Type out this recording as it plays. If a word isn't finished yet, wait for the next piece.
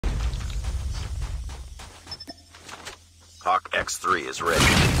Hawk X3 is ready.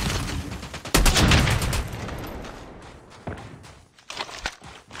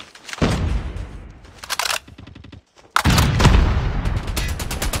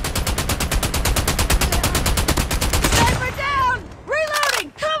 Sniper down!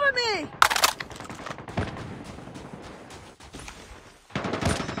 Reloading! Cover me!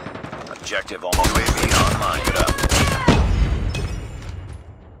 Objective almost UAV online. Get up.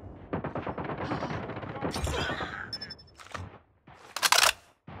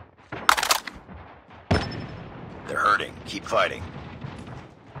 They're hurting. Keep fighting.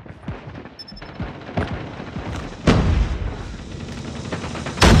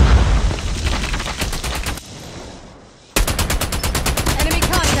 Enemy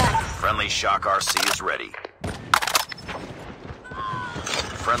contact! Friendly Shock RC is ready.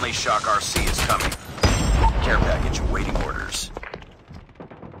 Friendly Shock RC is coming. Care package awaiting orders.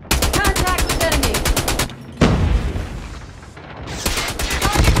 Contact with enemy!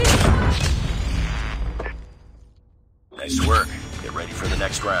 Nice work. Get ready for the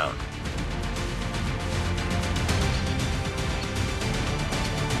next round.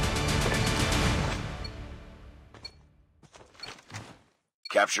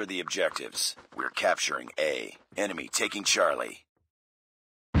 Capture the objectives. We're capturing A. Enemy taking Charlie.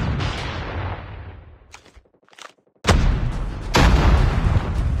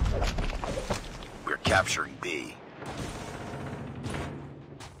 We're capturing B.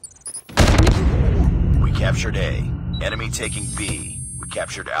 We captured A. Enemy taking B. We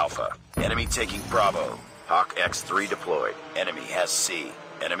captured Alpha. Enemy taking Bravo. Hawk X3 deployed. Enemy has C.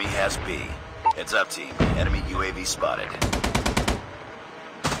 Enemy has B. Heads up, team. Enemy UAV spotted.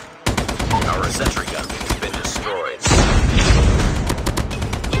 Our sentry gun has been destroyed.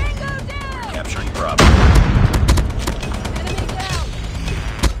 Tango down! We're capturing Bravo. Enemy down!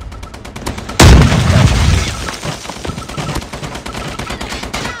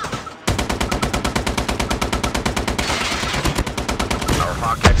 Our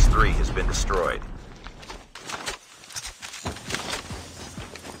Hawk X3 has been destroyed.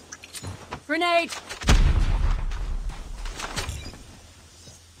 Grenade!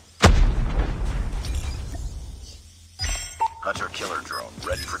 Hunter killer drone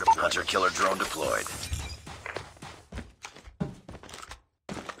ready for deployment. Hunter killer drone deployed.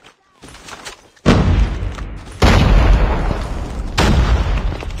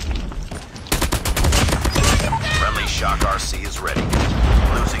 Friendly Shock RC is ready.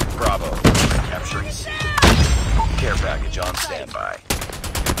 Losing Bravo. We're capturing C. Care package on standby.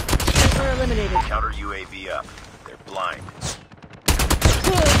 Sniper eliminated. Counter UAV up. They're blind.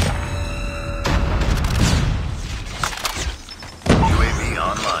 UAV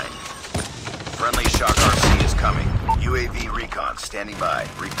online. Friendly Shock RC is coming. UAV recon standing by.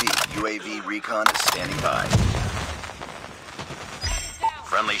 Repeat, UAV recon is standing by.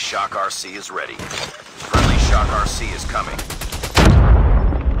 Friendly Shock RC is ready. Friendly Shock RC is coming.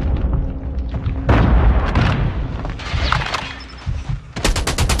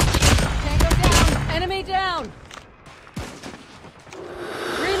 Tango down! Enemy down!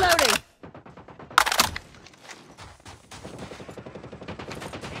 Reloading!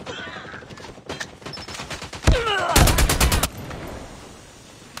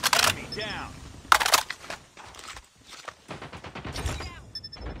 Enemy down.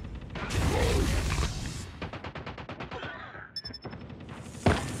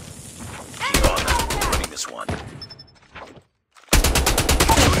 Keep on them. We're winning this one.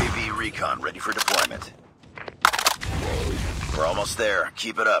 UAV recon ready for deployment. We're almost there.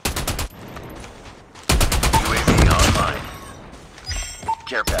 Keep it up. UAV online.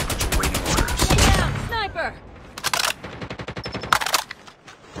 Care package awaiting orders. Down! Sniper!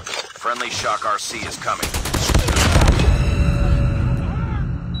 Friendly Shock RC is coming.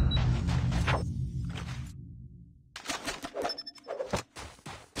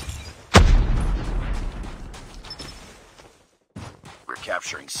 We're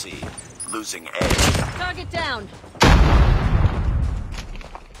capturing C. Losing A. Target down!